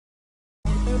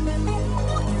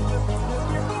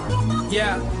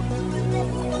Yeah.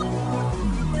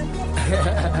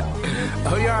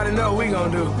 Oh, you already know what we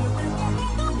gonna do.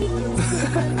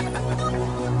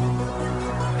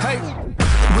 Hey.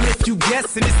 Well, if you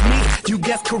guessing it's me, you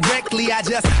guessed correctly. I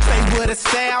just say with a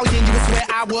stallion. You would swear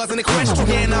I wasn't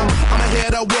equestrian. I'ma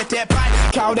hit her with that pipe.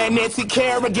 Call that Nancy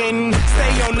Kerrigan.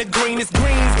 Stay on the greenest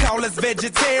greens. Call us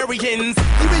vegetarians.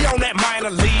 You be on that minor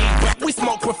league, but we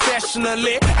smoke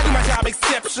professionally. I do my job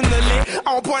exceptionally.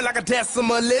 On point like a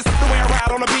decimalist. The way I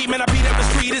ride on the beat, man, I beat up the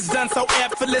street. It's done so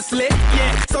effortlessly.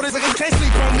 Yeah, so this nigga can't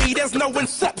sleep on me. There's no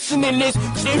inception in this.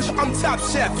 I'm top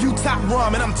chef, you top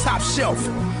ramen, I'm top shelf.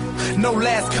 No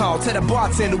last call, tell the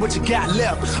bartender what you got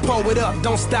left. Pour it up,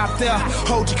 don't stop there.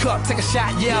 Hold your cup, take a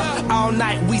shot, yeah. All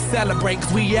night we celebrate,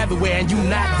 cause we everywhere and you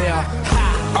not there.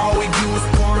 All we do is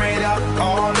pour it up,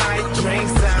 all night, drink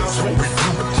sounds.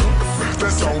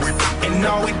 That's all we do. And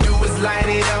all we do is light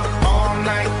it up, all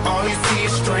night. All you see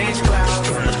is strange clouds.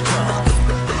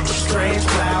 Strange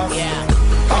clouds.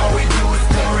 Yeah. All we do is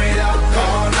pour it up,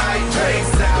 all night, drink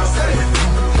sounds.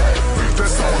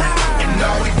 That's all we do. And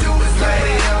all we do is light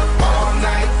it up.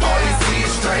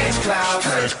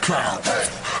 Strange clouds,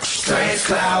 strange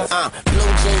clouds.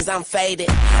 Blue jeans, I'm faded,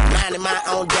 minding my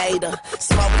own data,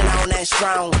 smoking on that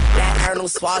strong, that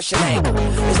Arnold Schwarzenegger.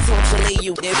 Essentially,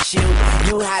 you dips you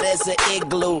hot as an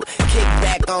igloo. Kick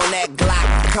back on that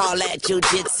Glock, call that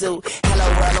jujitsu. Hello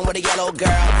world, I'm with a yellow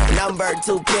girl, number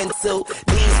 2 pencil.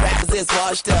 These rappers is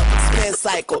washed up, spin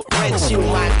cycle, rinse you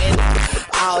my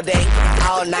all day,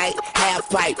 all night, half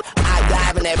pipe. I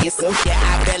dive in that bitch, so yeah,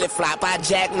 I belly flop, I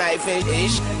jackknife it.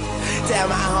 Tell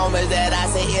my homies that I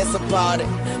say it's a party.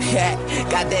 Yeah,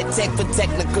 got that tech for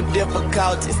technical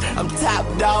difficulties. I'm top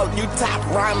dog, you top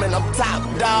ramen, I'm top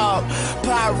dog.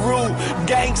 Pyru,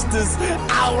 gangsters,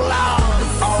 outlaws.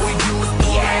 All we do is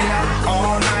pour it up,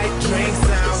 all night, drink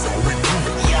sounds.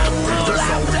 Young rule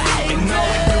out there. And all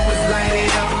we do is light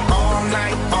it up, all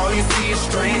night. All you see is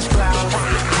strange clouds.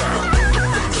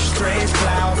 Strange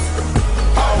clouds.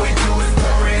 All we do is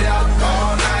pour it up,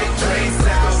 all night, drink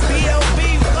sounds.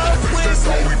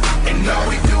 And all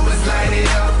we do is light it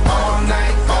up all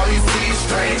night. All you see is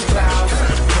strange clouds.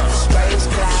 Strange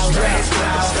clouds. Strange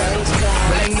clouds. Strange clouds.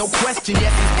 Well, ain't no question,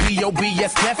 yes, it's B.O.B.,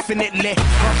 yes, definitely.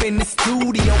 Up in the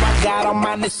studio, I got all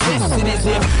my necessities.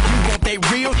 If you want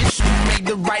that real issue, you made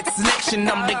the right selection.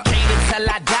 I'm the king till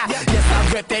I die. Yes,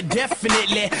 I rep that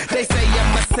definitely. They say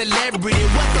I'm a celebrity.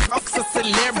 What the fuck's a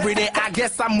celebrity? I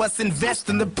guess I must invest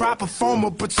in the proper form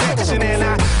of protection. And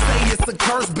I say it's a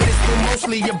curse, but it's still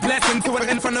mostly a blessing. To it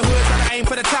in from the hood, try to aim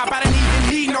for the top. I didn't even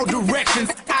need no directions.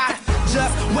 I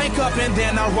just wake up and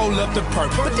then I roll up the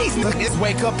perk. But these niggas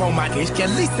wake up on my dish, at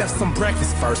least have some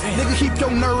breakfast first. Nigga, keep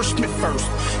your nourishment first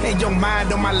and your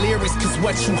mind on my lyrics, cause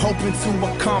what you hoping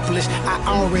to accomplish, I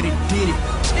already did it.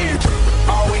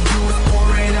 All we do is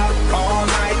pour it up all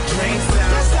night, drink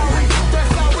sounds.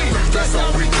 That's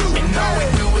all we do. And all we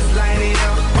do